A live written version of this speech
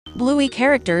Bluey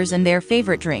characters and their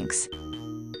favorite drinks.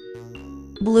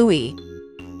 Bluey,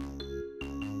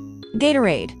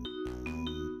 Gatorade,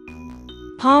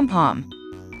 PomPom,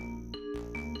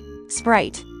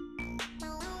 Sprite,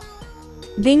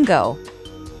 Bingo,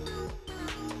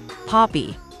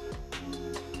 Poppy,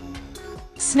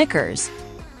 Snickers,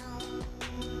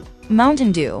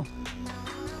 Mountain Dew,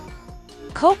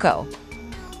 Coco,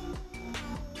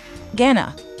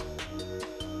 Ganna,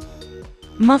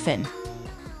 Muffin,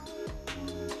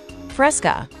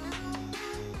 Fresca,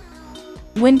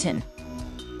 Winton,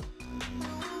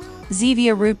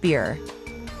 Zevia Root Beer,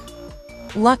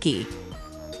 Lucky,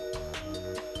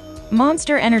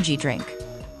 Monster Energy Drink,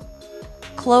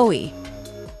 Chloe,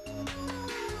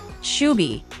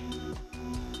 Shuby,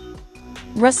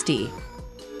 Rusty,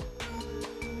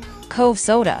 Cove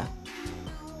Soda.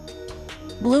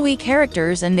 Bluey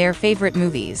characters and their favorite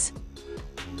movies.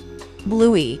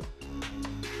 Bluey,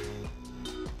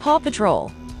 Paw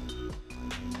Patrol,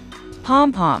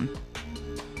 PomPom,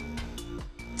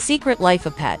 Secret Life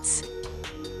of Pets,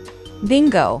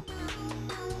 Bingo,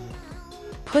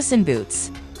 Puss in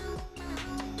Boots,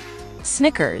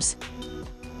 Snickers,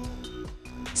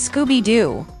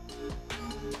 Scooby-Doo,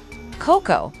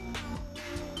 Coco,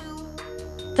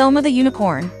 Thelma the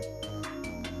Unicorn,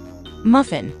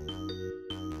 Muffin,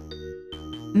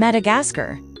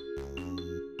 Madagascar,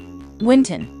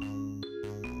 Winton,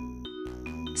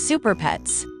 Super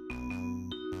Pets,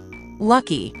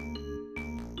 Lucky,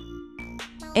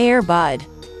 Air Bud,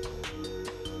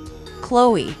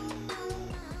 Chloe,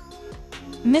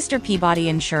 Mr. Peabody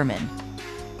and Sherman,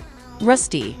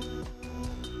 Rusty,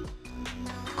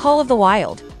 Call of the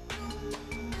Wild.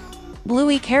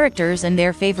 Bluey characters and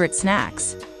their favorite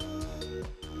snacks.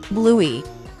 Bluey,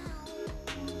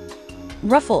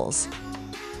 Ruffles,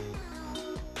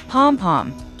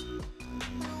 PomPom,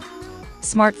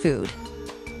 Smart Food,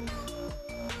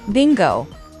 Bingo,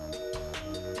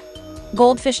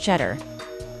 Goldfish Cheddar,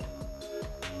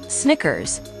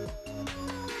 Snickers,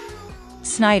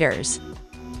 Snyder's,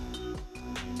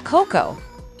 Coco,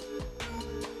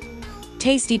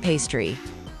 Tasty Pastry,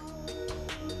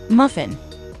 Muffin,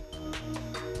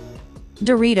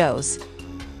 Doritos,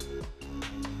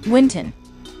 Winton,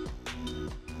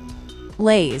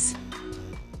 Lay's,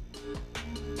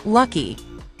 Lucky,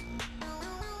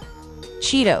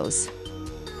 Cheetos,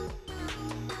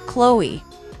 Chloe,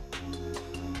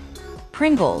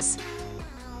 Pringles,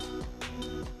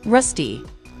 Rusty,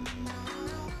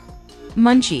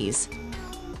 Munchies.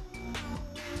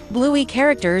 Bluey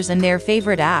characters and their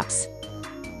favorite apps.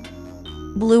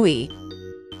 Bluey,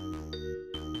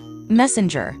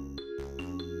 Messenger,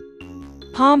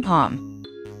 PomPom,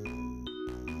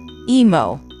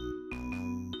 Emo,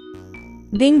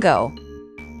 Bingo,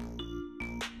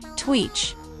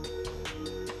 Tweetch,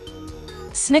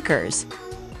 Snickers,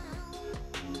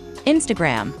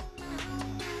 Instagram,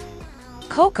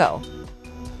 Coco,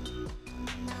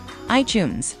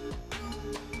 iTunes,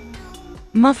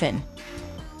 Muffin,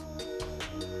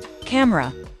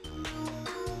 Camera,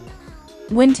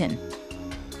 Winton,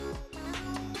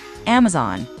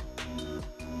 Amazon,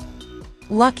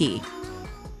 Lucky,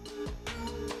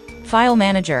 File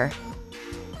Manager,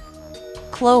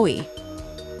 Chloe,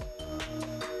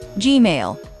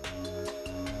 Gmail,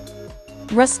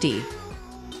 Rusty,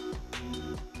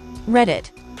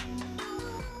 Reddit.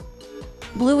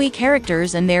 Bluey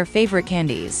characters and their favorite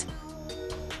candies.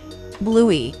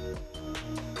 Bluey,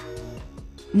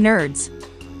 Nerds,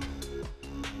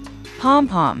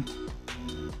 PomPom,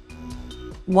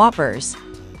 Whoppers,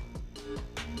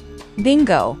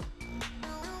 Bingo,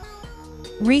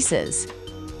 Reese's,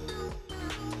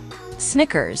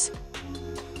 Snickers,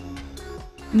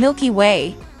 Milky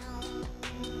Way,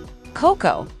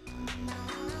 Coco,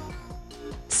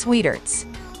 Sweetarts,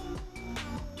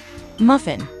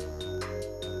 Muffin,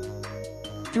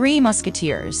 Three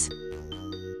Musketeers,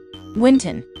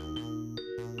 Winton,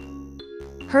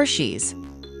 Hershey's,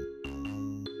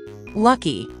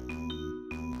 Lucky,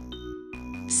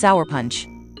 Sour Punch,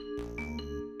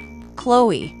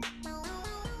 Chloe,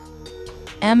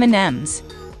 M&M's,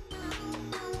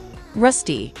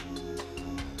 Rusty,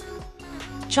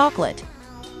 Chocolate.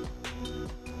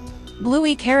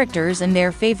 Bluey characters and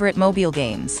their favorite mobile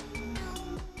games.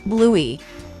 Bluey,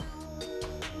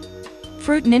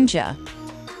 Fruit Ninja,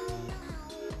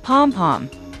 PomPom,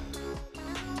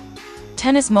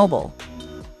 Tennis Mobile,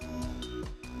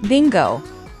 Bingo,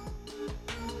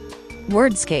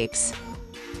 Wordscapes,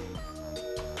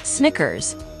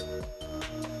 Snickers,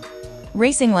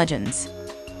 Racing Legends,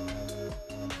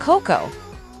 Coco,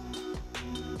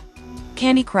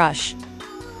 Candy Crush,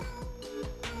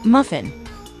 Muffin,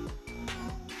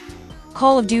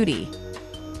 Call of Duty.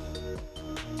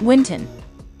 Winton.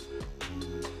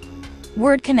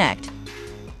 Word Connect.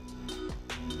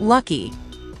 Lucky.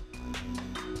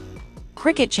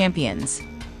 Cricket Champions.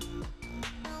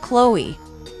 Chloe.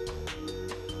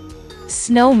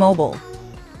 Snow Mobile.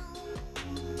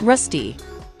 Rusty.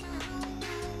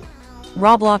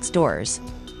 Roblox Doors.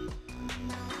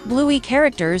 Bluey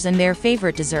Characters and their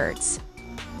favorite desserts.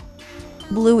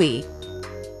 Bluey.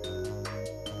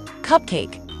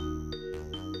 Cupcake.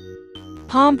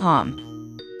 PomPom.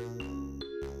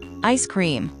 Ice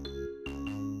cream.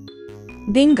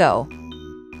 Bingo.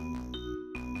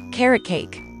 Carrot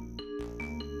cake.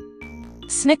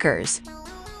 Snickers.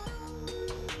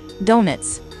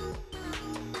 Donuts.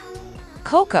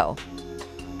 Coco.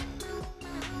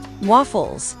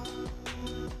 Waffles.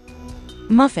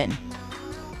 Muffin.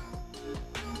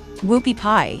 Whoopie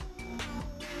pie.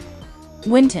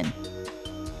 Winton.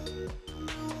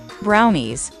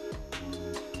 Brownies.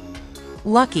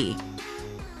 Lucky.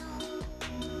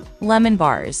 Lemon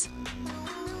bars.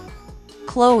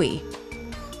 Chloe.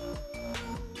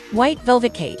 White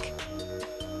velvet cake.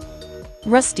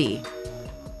 Rusty.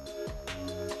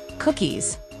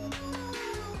 Cookies.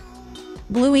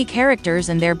 Bluey Characters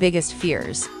and their biggest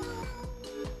fears.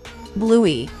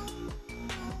 Bluey.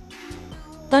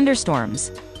 Thunderstorms.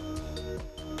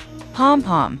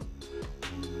 PomPom.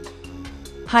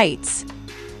 Heights.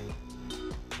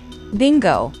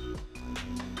 Bingo.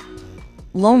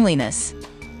 Loneliness.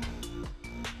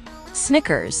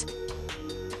 Snickers.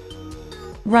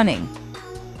 Running.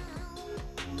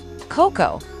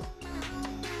 Coco.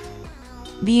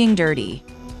 Being dirty.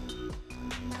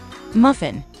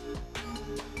 Muffin.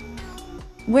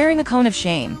 Wearing a cone of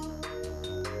shame.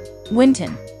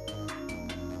 Winton.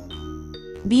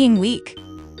 Being weak.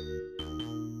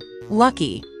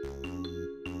 Lucky.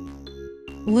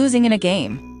 Losing in a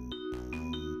game.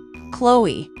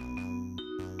 Chloe.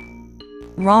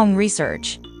 Wrong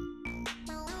research.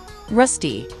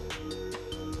 Rusty.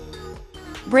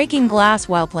 Breaking glass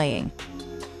while playing.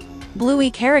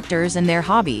 Bluey Characters and their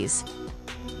hobbies.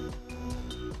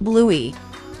 Bluey.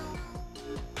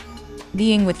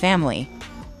 Being with family.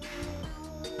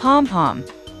 PomPom.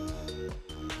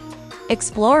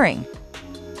 Exploring.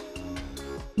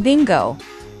 Bingo.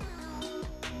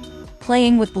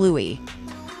 Playing with Bluey.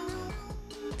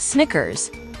 Snickers.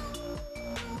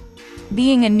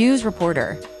 Being a news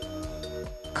reporter.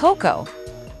 Coco.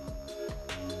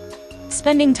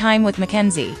 Spending time with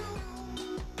Mackenzie.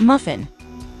 Muffin.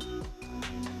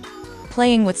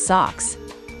 Playing with socks.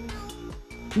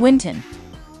 Winton.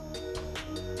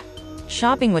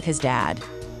 Shopping with his dad.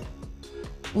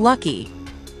 Lucky.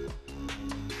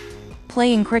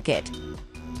 Playing cricket.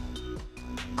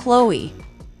 Chloe.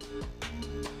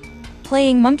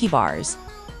 Playing monkey bars.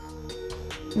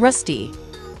 Rusty.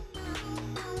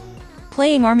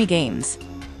 Playing army games.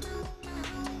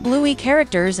 Bluey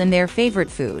Characters and their favorite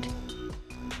food.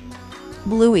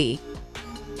 Bluey.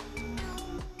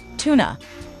 Tuna.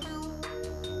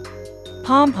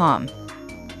 PomPom.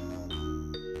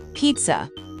 Pizza.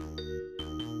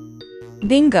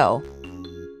 Bingo.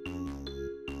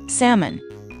 Salmon.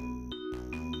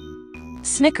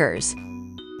 Snickers.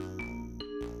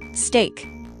 Steak.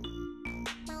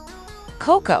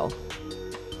 Coco.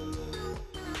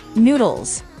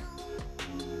 Noodles.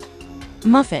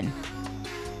 Muffin.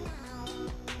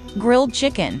 Grilled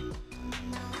chicken.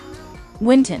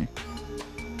 Winton.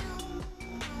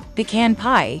 Pecan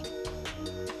pie.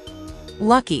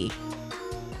 Lucky.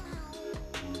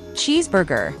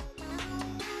 Cheeseburger.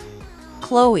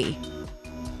 Chloe.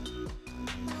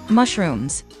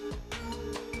 Mushrooms.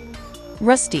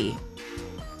 Rusty.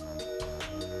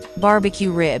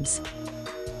 Barbecue ribs.